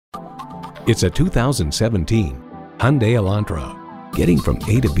It's a 2017 Hyundai Elantra. Getting from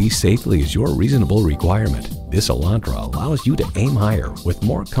A to B safely is your reasonable requirement. This Elantra allows you to aim higher with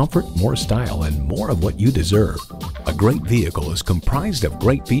more comfort, more style, and more of what you deserve. A great vehicle is comprised of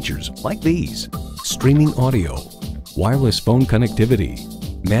great features like these: streaming audio, wireless phone connectivity,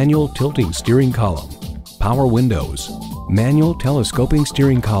 manual tilting steering column, power windows, manual telescoping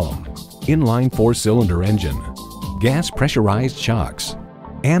steering column, inline 4-cylinder engine, gas pressurized shocks,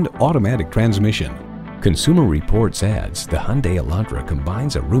 and automatic transmission. Consumer Reports adds the Hyundai Elantra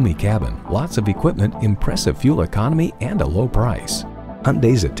combines a roomy cabin, lots of equipment, impressive fuel economy, and a low price.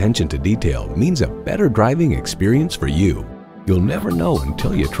 Hyundai's attention to detail means a better driving experience for you. You'll never know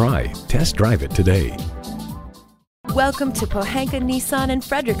until you try. Test drive it today. Welcome to Pohanka Nissan in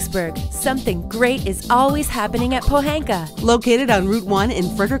Fredericksburg. Something great is always happening at Pohanka. Located on Route 1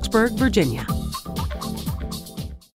 in Fredericksburg, Virginia.